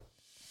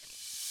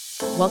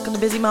Welcome to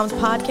Busy Moms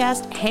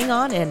Podcast. Hang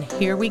on, and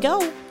here we go.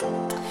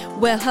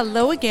 Well,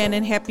 hello again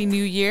and Happy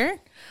New Year.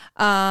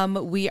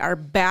 We are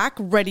back,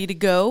 ready to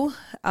go.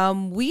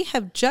 We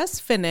have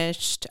just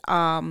finished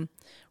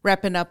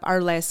wrapping up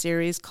our last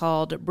series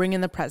called Bring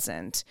in the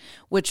Present,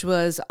 which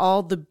was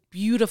all the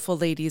beautiful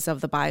ladies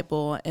of the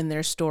Bible and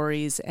their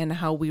stories and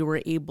how we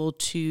were able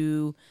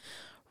to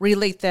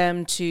relate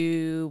them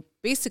to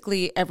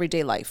basically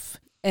everyday life.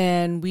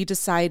 And we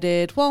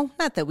decided, well,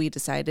 not that we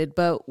decided,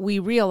 but we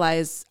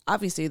realized,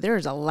 obviously,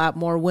 there's a lot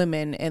more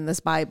women in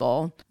this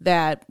Bible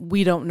that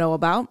we don't know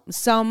about.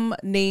 Some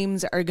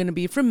names are going to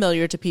be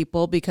familiar to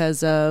people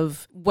because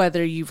of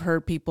whether you've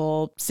heard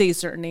people say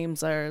certain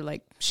names are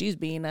like, she's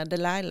being a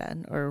Delilah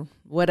or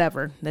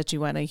whatever that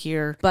you want to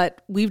hear.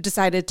 But we've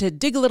decided to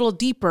dig a little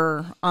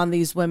deeper on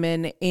these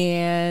women.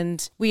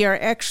 And we are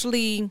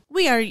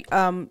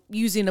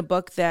using a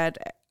book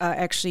that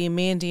actually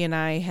Mandy and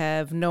I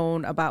have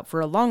known about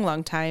for a long,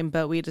 long time,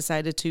 but we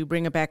decided to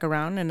bring it back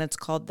around, and it's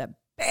called The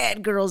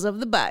Bad Girls of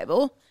the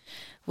Bible,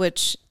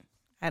 which,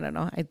 I don't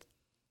know, it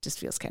just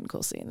feels kind of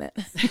cool seeing it.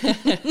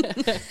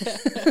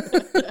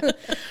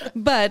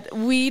 But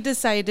we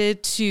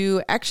decided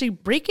to actually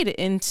break it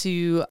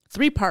into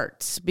 3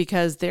 parts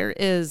because there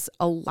is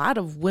a lot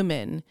of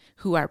women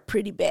who are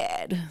pretty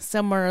bad.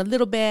 Some are a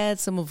little bad,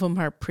 some of them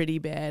are pretty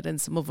bad, and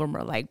some of them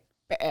are like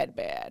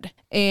bad.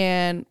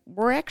 And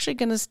we're actually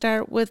going to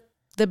start with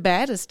the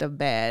baddest of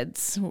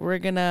bads.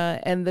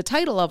 And the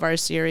title of our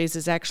series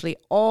is actually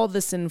All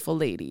the Sinful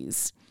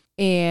Ladies.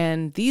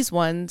 And these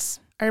ones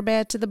are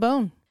bad to the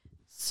bone.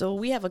 So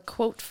we have a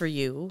quote for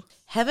you.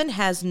 Heaven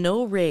has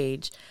no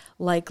rage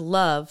like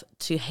love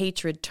to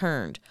hatred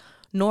turned,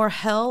 nor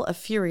hell a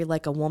fury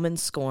like a woman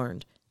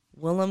scorned.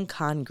 Willem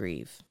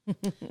Congreve.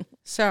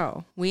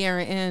 So we are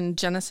in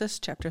Genesis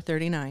chapter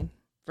 39,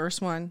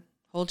 verse 1,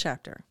 whole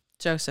chapter.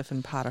 Joseph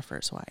and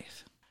Potiphar's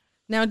wife.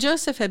 Now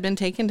Joseph had been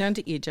taken down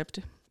to Egypt.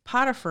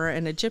 Potiphar,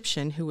 an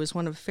Egyptian who was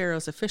one of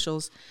Pharaoh's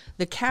officials,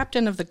 the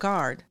captain of the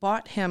guard,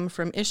 bought him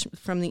from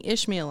the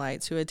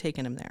Ishmaelites who had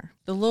taken him there.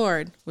 The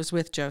Lord was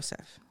with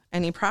Joseph,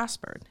 and he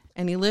prospered,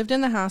 and he lived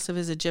in the house of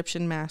his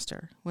Egyptian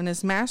master. When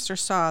his master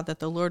saw that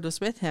the Lord was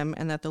with him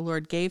and that the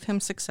Lord gave him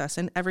success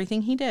in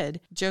everything he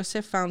did,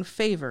 Joseph found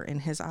favor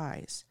in his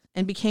eyes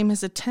and became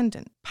his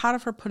attendant.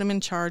 Potiphar put him in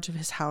charge of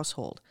his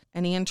household,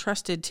 and he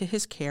entrusted to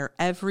his care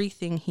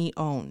everything he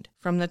owned.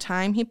 From the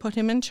time he put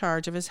him in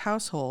charge of his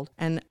household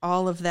and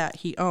all of that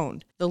he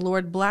owned, the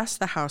Lord blessed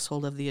the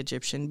household of the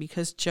Egyptian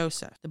because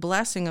Joseph. The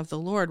blessing of the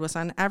Lord was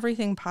on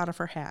everything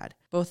Potiphar had,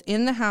 both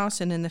in the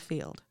house and in the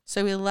field.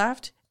 So he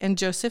left in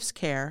Joseph's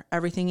care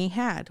everything he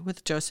had.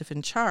 With Joseph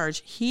in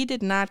charge, he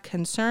did not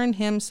concern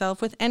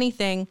himself with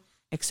anything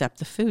except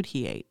the food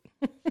he ate.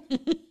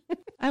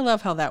 I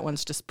love how that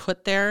one's just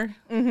put there.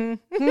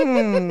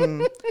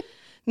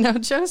 Now,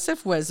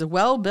 Joseph was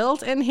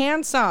well-built and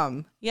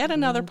handsome. Yet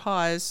another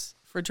pause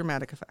for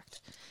dramatic effect.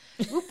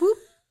 Whoop, whoop.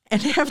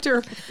 And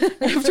after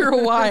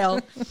a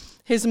while,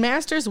 his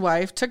master's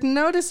wife took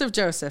notice of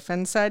Joseph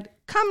and said,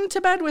 "Come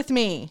to bed with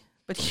me."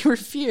 But he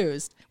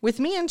refused. "With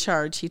me in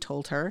charge," he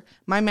told her,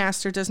 "my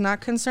master does not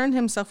concern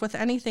himself with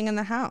anything in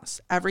the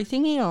house.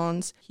 Everything he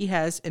owns, he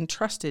has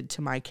entrusted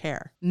to my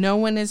care. No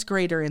one is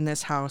greater in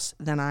this house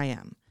than I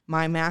am.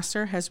 My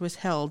master has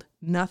withheld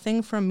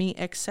nothing from me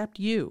except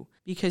you,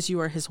 because you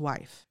are his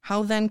wife.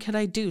 How then could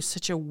I do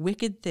such a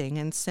wicked thing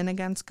and sin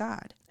against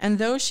God?" And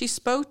though she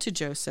spoke to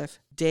Joseph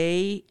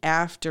day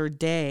after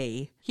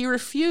day, he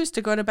refused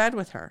to go to bed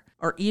with her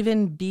or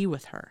even be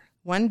with her.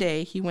 One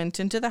day he went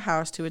into the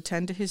house to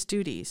attend to his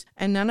duties,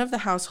 and none of the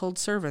household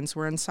servants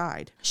were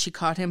inside. She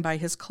caught him by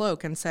his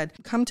cloak and said,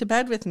 "Come to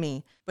bed with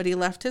me." But he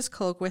left his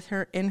cloak with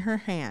her in her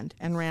hand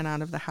and ran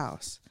out of the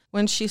house.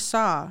 When she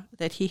saw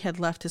that he had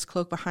left his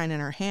cloak behind in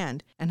her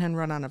hand and had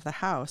run out of the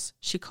house,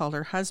 she called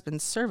her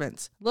husband's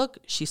servants. "Look,"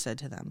 she said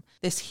to them,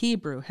 "this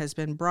Hebrew has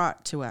been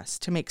brought to us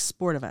to make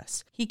sport of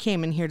us. He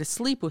came in here to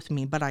sleep with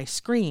me, but I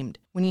screamed.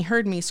 When he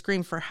heard me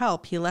scream for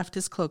help, he left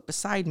his cloak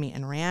beside me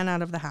and ran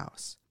out of the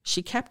house."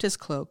 She kept his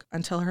cloak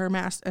until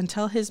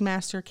his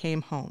master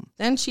came home.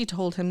 Then she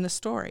told him the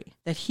story.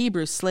 "That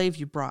Hebrew slave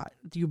you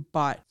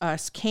bought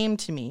us came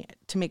to me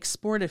to make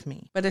sport of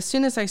me. But as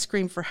soon as I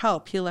screamed for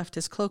help, he left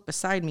his cloak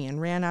beside me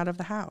and ran out of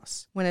the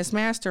house." When his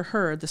master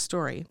heard the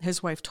story,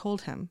 his wife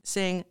told him,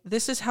 saying,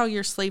 "This is how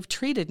your slave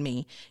treated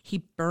me." He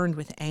burned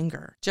with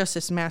anger.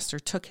 Joseph's master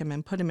took him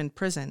and put him in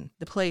prison,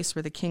 the place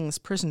where the king's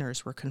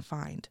prisoners were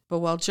confined. But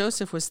while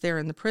Joseph was there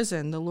in the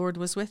prison, the Lord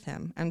was with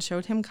him and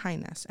showed him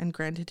kindness and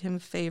granted him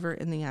favor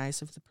in the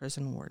eyes of the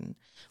prison warden.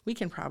 We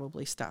can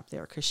probably stop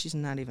there because she's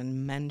not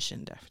even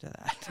mentioned after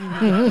that.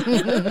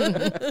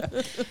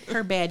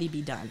 Her baddie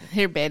be done.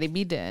 Her Betty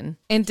be done.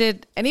 And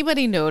did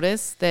anybody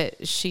notice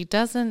that she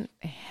doesn't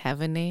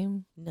have a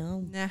name?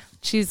 No. Nah,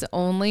 She's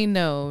only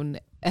known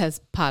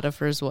as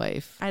Potiphar's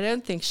wife. I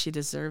don't think she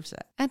deserves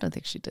it. I don't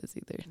think she does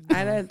either.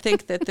 I don't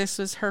think that this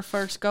was her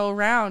first go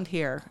around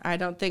here. I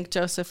don't think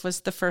Joseph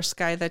was the first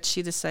guy that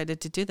she decided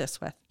to do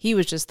this with. He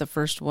was just the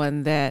first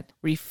one that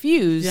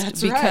refused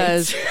That's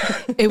because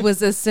it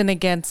was a sin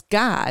against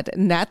God.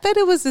 Not that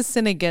it was a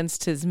sin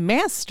against his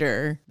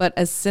master, but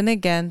a sin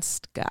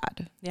against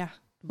God. Yeah.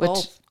 Which,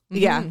 Both.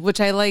 yeah,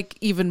 which I like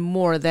even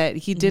more that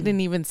he didn't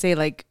even say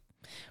like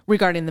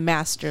regarding the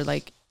master,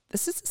 like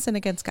this is a sin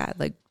against God.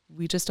 Like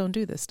we just don't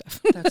do this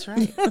stuff. That's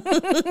right.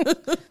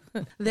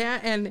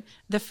 That and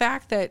the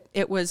fact that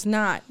it was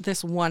not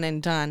this one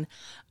and done.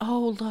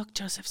 Oh, look,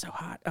 Joseph's so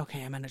hot.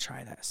 Okay, I'm going to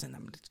try this. And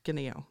I'm going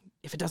to,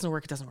 if it doesn't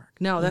work, it doesn't work.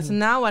 No, that's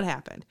not what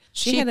happened.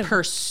 She had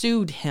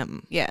pursued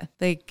him. Yeah,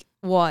 like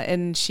well,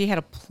 and she had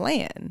a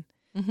plan.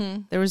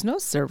 There was no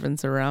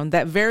servants around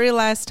that very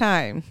last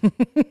time.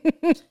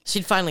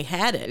 She'd finally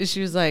had it.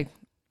 She was like,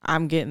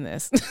 I'm getting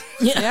this.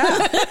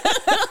 Yeah.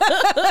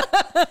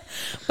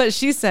 But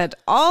she sent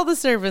all the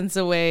servants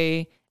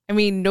away. I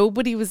mean,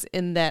 nobody was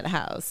in that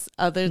house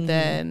other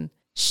than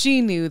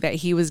she knew that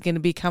he was going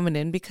to be coming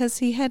in because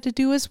he had to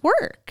do his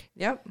work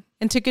Yep.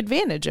 and took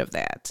advantage of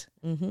that.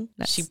 Nice.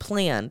 She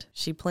planned.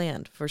 She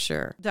planned for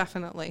sure.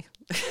 Definitely.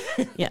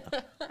 Yeah.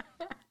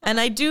 And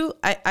I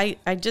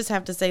just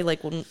have to say,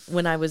 like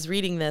when I was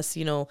reading this,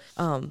 in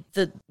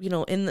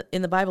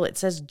the Bible it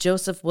says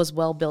Joseph was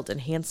well built and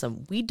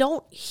handsome. We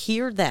don't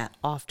hear that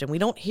often. We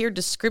don't hear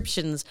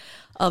descriptions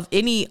of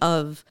any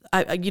of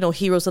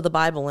heroes of the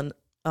Bible, and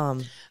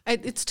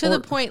It's to the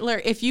point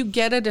where if you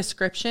get a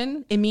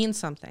description, it means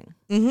something.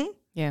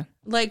 Yeah.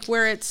 Like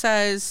where it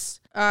says,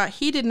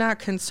 he did not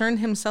concern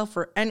himself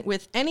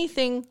with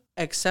anything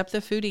except the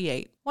food he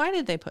ate. Why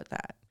did they put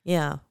that?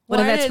 yeah. Well,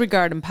 Why that's did-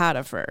 regarding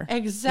Potiphar.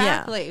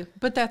 Exactly.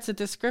 But that's a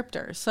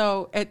descriptor.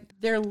 So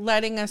they're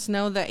letting us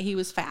know that he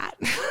was fat.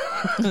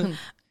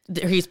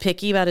 He's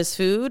picky about his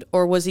food,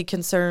 or was he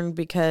concerned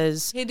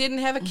because? He didn't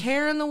have a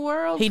care in the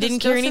world. He didn't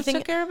 'cause care Joseph anything-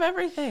 took care of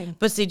everything.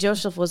 But see,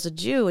 Joseph was a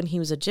Jew and he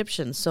was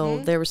Egyptian, so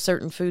there were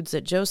certain foods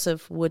that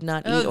Joseph would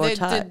not eat or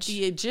touch.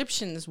 The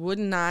Egyptians would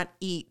not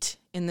eat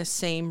in the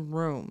same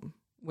room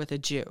with a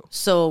Jew.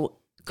 So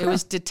It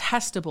was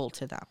detestable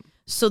to them.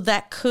 So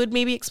that could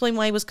maybe explain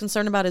why he was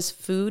concerned about his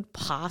food.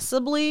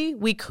 Possibly,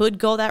 we could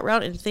go that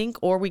route and think,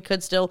 or we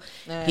could still.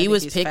 He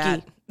was he's picky.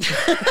 fat.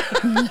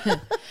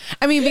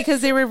 I mean,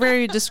 because they were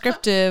very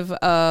descriptive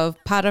of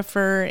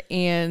Potiphar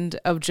and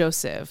of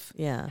Joseph.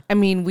 Yeah. I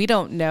mean, we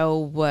don't know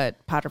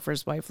what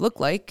Potiphar's wife looked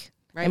like.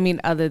 I Right.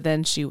 mean, other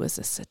than she was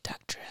a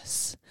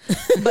seductress.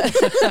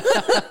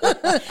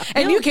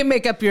 And you can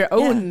make up your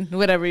own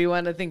whatever you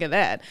want to think of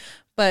that.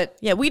 But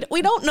Yeah, we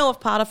don't know if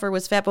Potiphar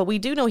was fat, but we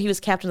do know he was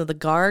captain of the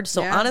guard.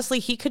 So Yeah. honestly,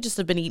 he could just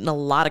have been eating a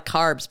lot of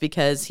carbs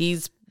because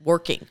he's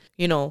working.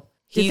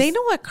 did they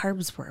know what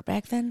carbs were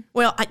back then?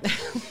 Well,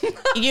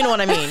 you know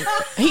what I mean.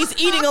 He's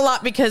eating a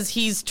lot because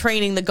he's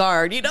training the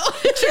guard. No.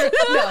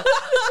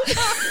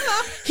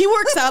 He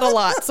works out a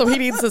lot, so he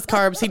needs his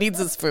carbs. He needs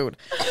his food.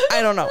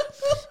 I don't know.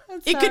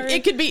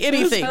 It could be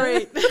anything.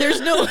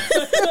 There's no.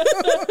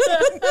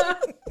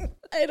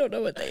 I don't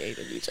know what they ate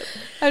in Egypt.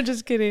 I'm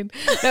just kidding.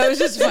 That was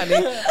just funny.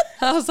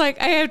 I was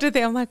like, I have to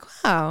think. I'm like,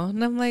 wow.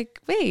 And I'm like,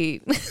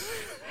 wait.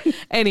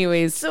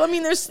 Anyways. So I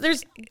mean, there's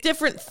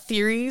different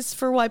theories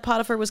for why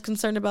Potiphar was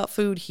concerned about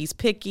food. He's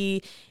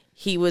picky.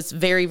 He was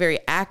very, very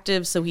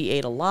active, so he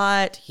ate a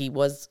lot. He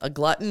was a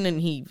glutton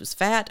and he was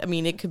fat. I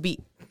mean, it could be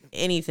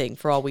anything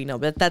for all we know,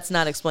 but that's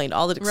not explained.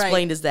 All that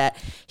explained is that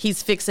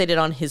he's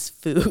fixated on his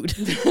food.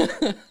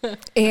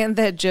 And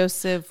that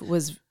Joseph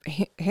was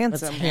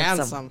handsome.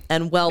 Handsome.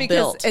 And well Because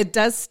built. it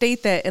does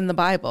state that in the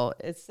Bible.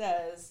 It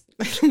says,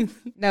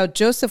 now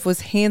Joseph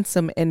was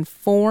handsome in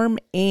form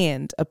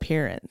and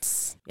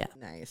appearance. Yeah.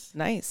 Nice.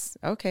 Nice.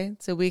 Okay.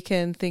 So we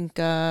can think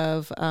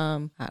of, I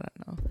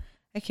don't know.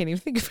 I can't even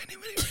think of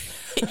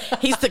anybody.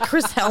 He's the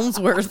Chris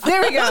Helmsworth.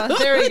 There we go.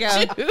 There we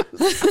go.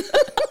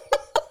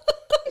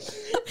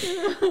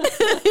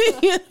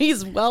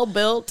 He's well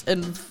built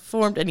and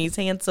formed, and he's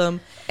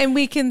handsome. And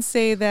we can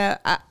say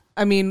that,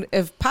 I mean,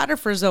 if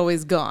Potiphar's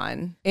always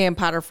gone and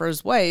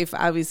Potiphar's wife,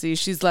 obviously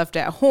she's left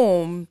at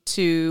home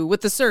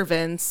with the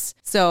servants.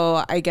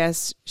 So I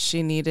guess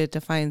she needed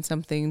to find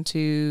something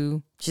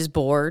to She's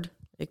bored.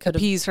 It could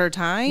have. appease her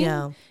time.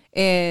 Yeah.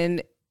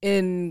 And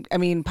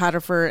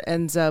Potiphar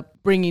ends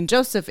up bringing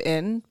Joseph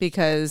in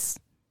because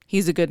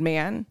he's a good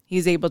man.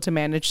 He's able to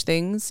manage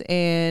things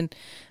and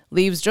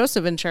leaves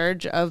Joseph in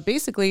charge of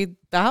basically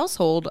the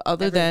household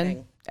other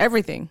than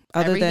everything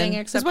Everything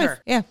than except his wife.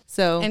 her. Yeah.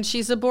 So And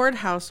she's a bored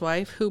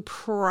housewife who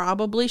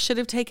probably should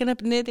have taken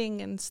up knitting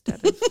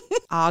instead of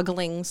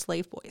ogling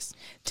slave boys.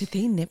 did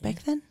they knit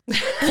back then?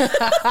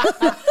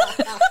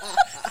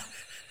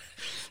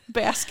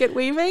 Basket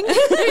weaving?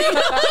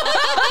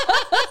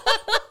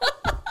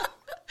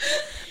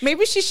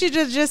 Maybe she should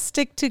have just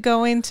stick to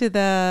going to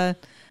the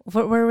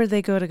Where would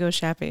they go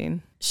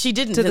shopping? She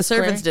didn't. To The the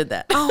servants square? did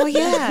that. Oh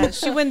yeah,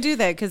 she wouldn't do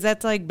that because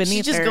that's like beneath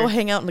She just her. go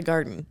hang out in the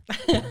garden.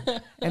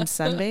 And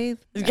sunbathe.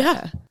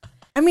 Yeah.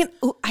 I mean,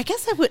 I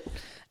guess I would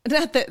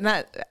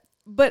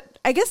but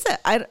I guess that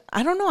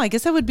I don't know. I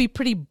guess I would be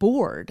pretty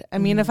bored. I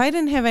mean, if I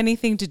didn't have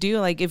anything to do,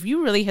 like if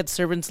you really had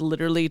servants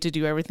literally to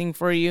do everything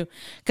for you,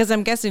 because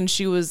I'm guessing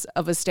she was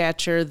of a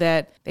stature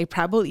that they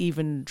probably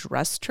even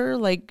dressed her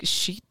like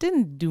she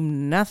didn't do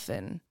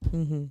nothing.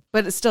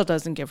 But it still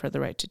doesn't give her the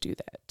right to do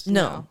that.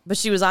 No, but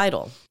she was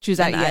idle. She was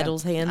And yeah.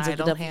 idle's hands of the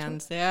Idle devil's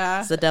hands. Yeah.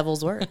 It's the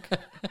devil's work.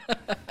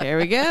 There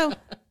we go.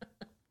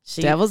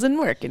 She, Devil's in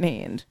work in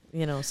hand.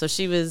 so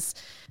she was,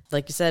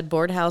 like you said,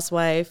 bored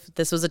housewife.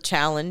 This was a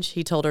challenge.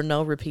 He told her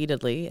no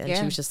repeatedly, and she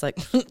Yeah. was just like,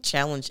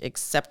 challenge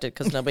accepted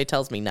because nobody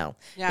tells me no.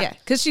 Yeah,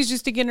 because she's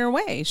used to getting her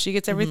way. She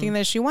gets everything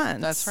that she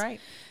wants. That's right.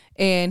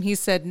 And he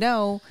said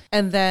no,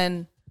 and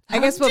then I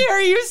guess How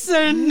dare you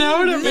say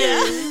no to me?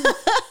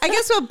 I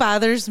guess what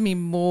bothers me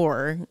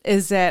more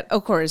is that,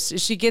 of course,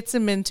 she gets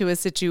him into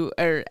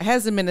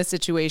has him in a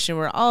situation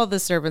where all the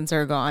servants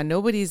are gone.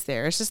 Nobody's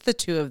there. It's just the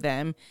two of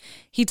them.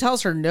 He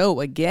tells her no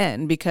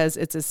again because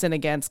it's a sin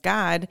against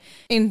God,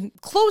 and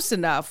close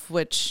enough,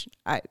 which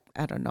I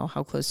don't know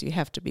how close you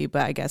have to be,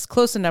 but I guess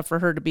close enough for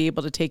her to be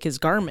able to take his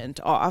garment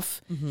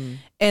off.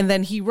 And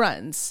then he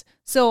runs.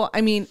 So,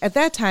 I mean, at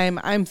that time,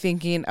 I'm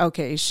thinking,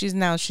 okay, she's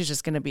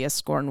just going to be a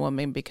scorned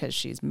woman because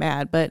she's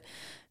mad. But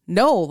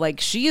no, like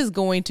she is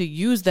going to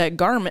use that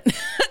garment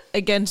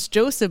against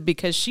Joseph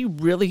because she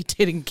really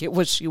didn't get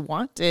what she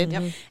wanted.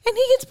 And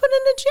he gets put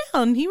into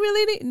jail, and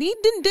he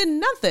did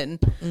nothing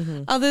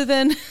other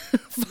than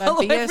follow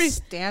Be a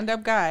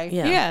stand-up guy.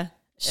 Yeah.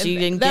 She And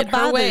didn't that get her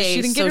bothers- way,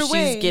 she didn't get so her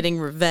way. she's getting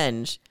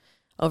revenge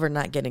over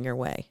not getting her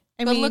way.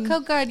 I But mean, look how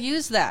God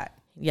used that.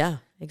 Yeah,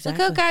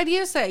 exactly. Look how God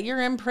used that.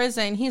 You're in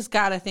prison. He's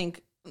got to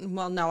think,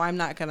 well, no, I'm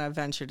not going to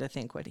venture to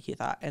think what he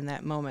thought in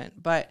that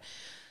moment. But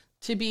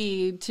to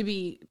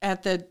be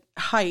at the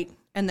height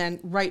and then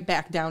right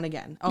back down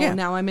again. Oh, Yeah.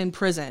 now I'm in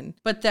prison.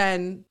 But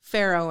then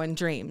Pharaoh and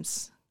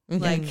dreams.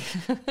 Like,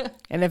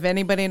 and if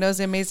anybody knows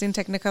the Amazing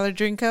Technicolor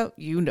Dreamcoat,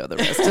 you know the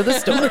rest of the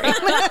story.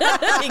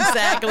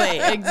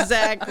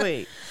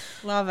 exactly.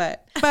 love it.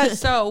 But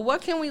so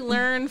what can we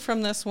learn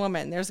from this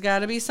woman? There's got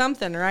to be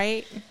something,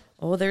 right?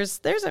 Oh, there's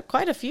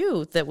quite a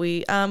few that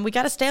we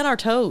got to stay on our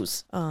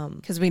toes.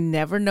 Because we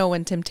never know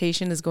when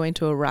temptation is going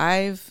to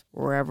arrive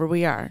wherever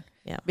we are.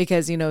 Yeah.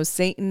 Because,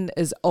 Satan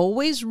is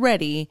always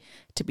ready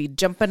to be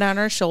jumping on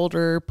our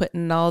shoulder,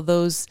 putting all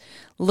those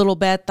little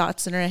bad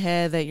thoughts in our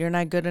head that you're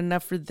not good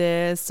enough for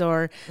this,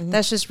 or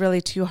that's just really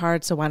too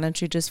hard. So why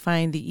don't you just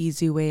find the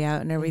easy way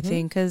out and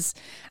everything? Because,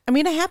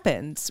 it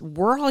happens.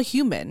 We're all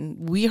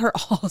human. We are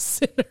all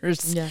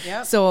sinners. Yeah.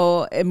 Yep.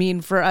 So,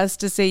 for us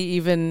to say,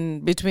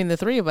 even between the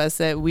three of us,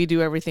 that we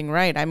do everything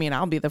right,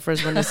 I'll be the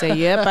first one to say,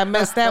 yep, I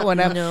messed that one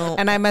up. No.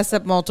 And I mess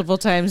up multiple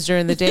times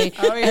during the day.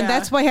 Oh, yeah. And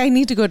that's why I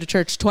need to go to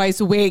church twice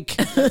a week.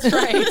 That's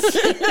right.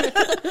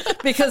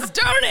 Because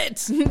darn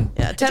it,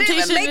 Yeah, didn't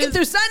even temptation make it is-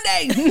 through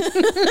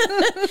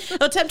Sunday.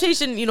 Well,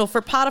 temptation,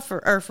 for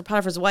Potiphar or for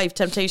Potiphar's wife,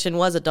 temptation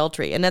was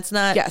adultery, and that's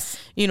not. Yes.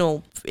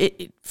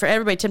 For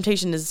everybody,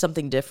 temptation is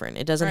something different.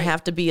 It doesn't Right.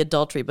 have to be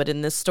adultery, but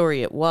in this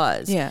story, it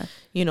was. Yeah.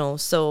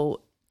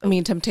 So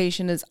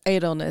Temptation is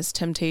idleness.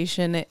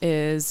 Temptation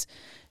is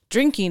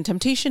drinking.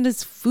 Temptation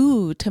is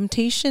food.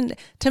 Temptation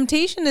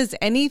is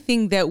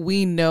anything that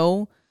we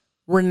know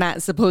we're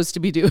not supposed to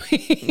be doing.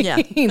 Yeah.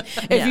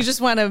 If you just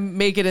want to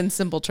make it in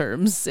simple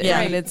terms. Yeah,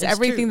 I mean, it's it's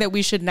everything true. that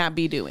we should not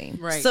be doing.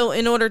 Right. So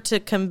in order to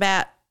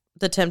combat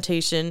the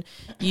temptation,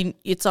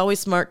 it's always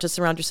smart to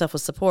surround yourself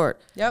with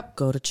support. Yep.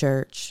 Go to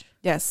church.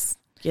 Yes.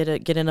 Get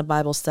in a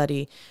Bible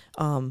study.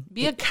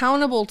 Be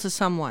accountable to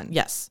someone.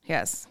 Yes.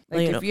 Yes. Well,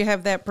 Like you if know- you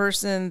have that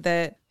person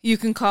that you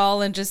can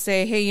call and just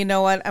say, hey, you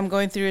know what? I'm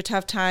going through a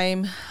tough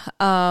time.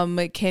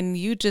 Can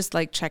you just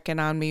check in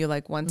on me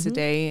once a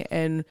day?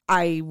 And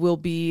I will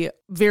be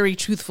very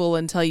truthful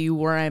and tell you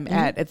where I'm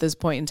at this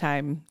point in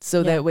time.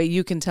 So that way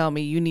you can tell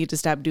me you need to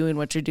stop doing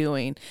what you're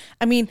doing.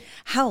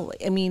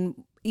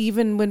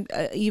 Even when,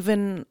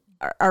 even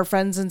our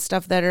friends and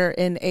stuff that are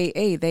in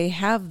AA, they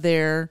have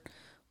their,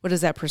 what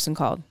is that person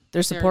called?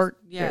 Their support.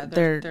 Yeah.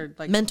 their They're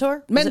like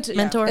Mentor? Ment- Is it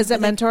mentor? Is I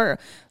that think? mentor?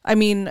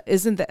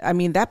 Isn't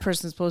that? That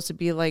person's supposed to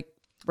be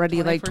ready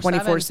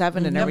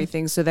 24/7 and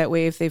everything. So that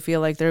way, if they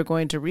feel like they're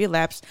going to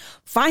relapse,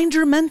 find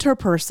your mentor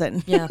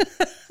person. Yeah.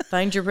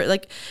 Find your,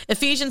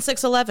 Ephesians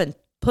 6:11.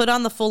 Put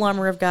on the full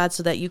armor of God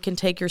so that you can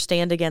take your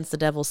stand against the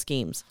devil's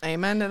schemes.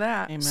 amen to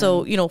that.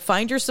 So,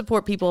 find your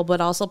support people, but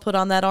also put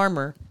on that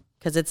armor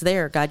because it's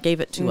there. God gave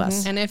it to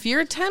us. And if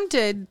you're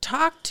tempted,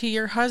 talk to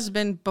your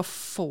husband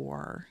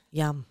before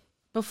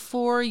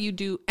you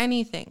do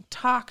anything.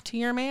 Talk to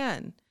your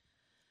man.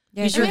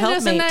 He's And your it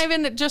doesn't helpmate.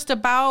 even just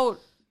about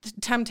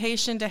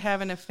temptation to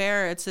have an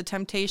affair. It's the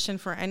temptation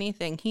for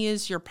anything. He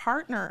is your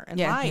partner in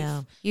life.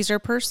 Yeah. He's your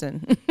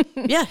person.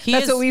 Yeah,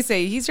 That's what we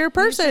say. He's your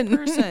person. He's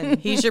your person.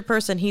 He's your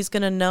person. He's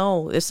going to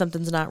know if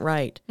something's not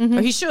right.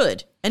 Or he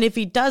should. And if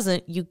he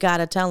doesn't, you got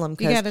to tell him.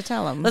 You got to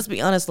tell him. Let's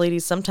be honest,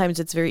 ladies. Sometimes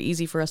it's very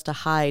easy for us to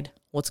hide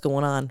what's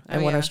going on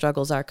and what our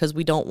struggles are because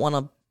we don't want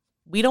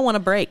to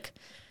break.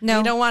 No.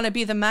 We don't want to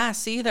be the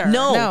mess either.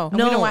 No. We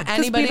don't want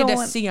anybody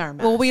to see our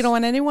mess. Well, we don't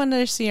want anyone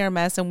to see our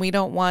mess, and we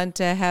don't want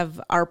to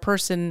have our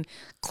person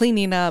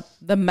cleaning up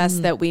the mess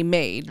that we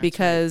made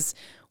because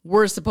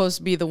we're supposed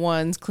to be the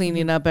ones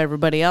cleaning up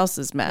everybody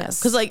else's mess.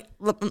 Because, like,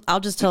 I'll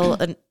just tell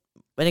an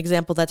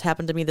example that's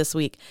happened to me this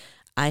week.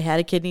 I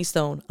had a kidney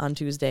stone on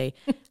Tuesday.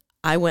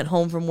 I went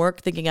home from work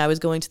thinking I was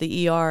going to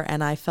the ER,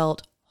 and I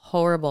felt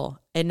horrible.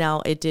 And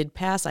now it did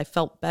pass. I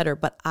felt better,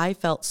 but I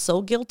felt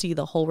so guilty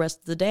the whole rest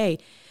of the day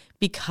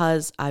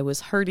because I was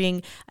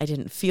hurting, I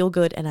didn't feel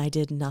good, and I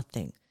did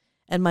nothing.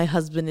 And my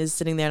husband is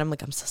sitting there, and I'm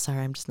like, I'm so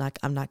sorry,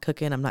 I'm not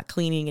cooking, I'm not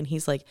cleaning. And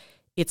he's like,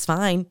 it's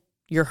fine,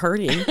 you're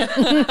hurting.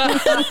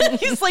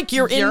 He's like,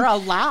 you're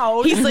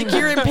allowed. He's like,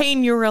 you're in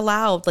pain, you're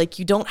allowed. Like,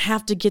 you don't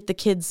have to get the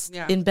kids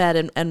in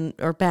bed and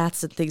or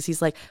baths and things.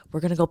 He's like,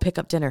 we're going to go pick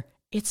up dinner.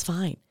 It's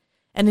fine.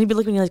 And he'd be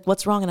looking at me like,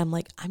 what's wrong? And I'm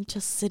like, I'm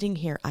just sitting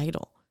here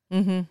idle.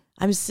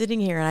 I'm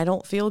sitting here and I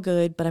don't feel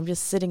good, but I'm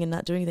just sitting and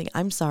not doing anything.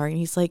 I'm sorry. And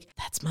he's like,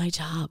 that's my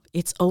job.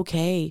 It's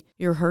okay.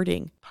 You're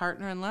hurting.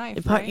 Partner in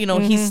life, right? You know,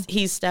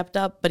 he's stepped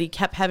up, but he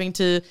kept having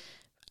to,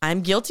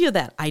 I'm guilty of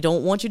that. I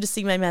don't want you to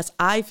see my mess.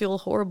 I feel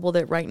horrible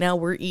that right now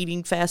we're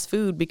eating fast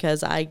food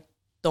because I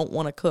don't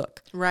want to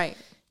cook. Right.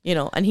 You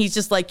know, and he's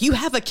just like, you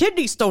have a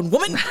kidney stone,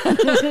 woman. That's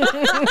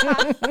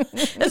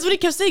what he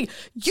kept saying.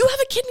 You have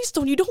a kidney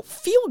stone. You don't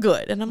feel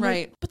good. And I'm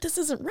like, but this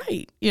isn't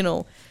right. You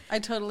know, I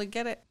totally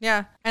get it.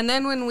 Yeah. And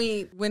then when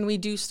we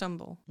do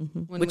stumble,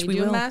 when Which we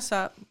we will. mess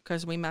up,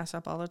 because we mess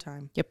up all the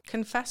time. Yep.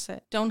 Confess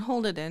it. Don't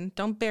hold it in.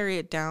 Don't bury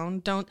it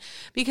down.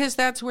 Because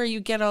that's where you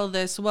get all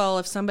this. Well,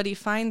 if somebody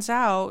finds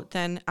out,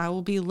 then I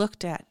will be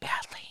looked at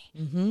badly.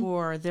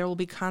 Or there will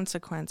be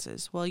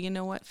consequences. Well, you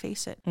know what?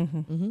 Face it.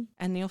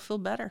 And you'll feel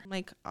better.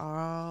 Like,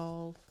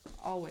 I'll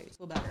always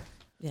feel better.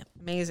 Yeah.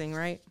 Amazing,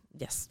 right?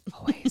 Yes.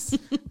 Always.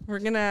 We're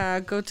going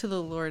to go to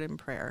the Lord in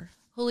prayer.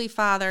 Holy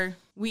Father,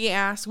 we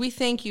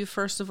thank you,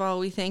 first of all,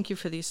 we thank you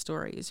for these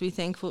stories. We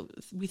thank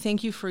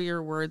you for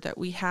your word that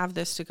we have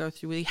this to go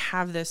through. We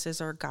have this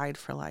as our guide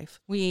for life.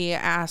 We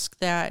ask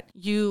that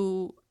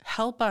you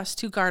help us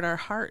to guard our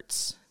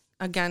hearts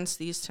against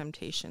these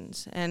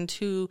temptations and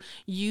to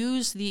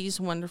use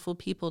these wonderful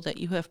people that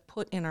you have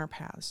put in our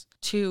paths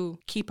to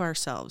keep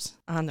ourselves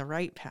on the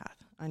right path,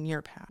 on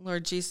your path.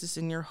 Lord Jesus,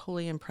 in your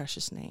holy and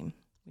precious name,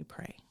 we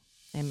pray.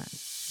 Amen.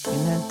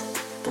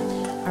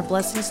 Amen. Our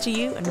blessings to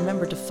you, and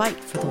remember to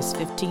fight for those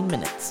 15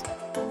 minutes.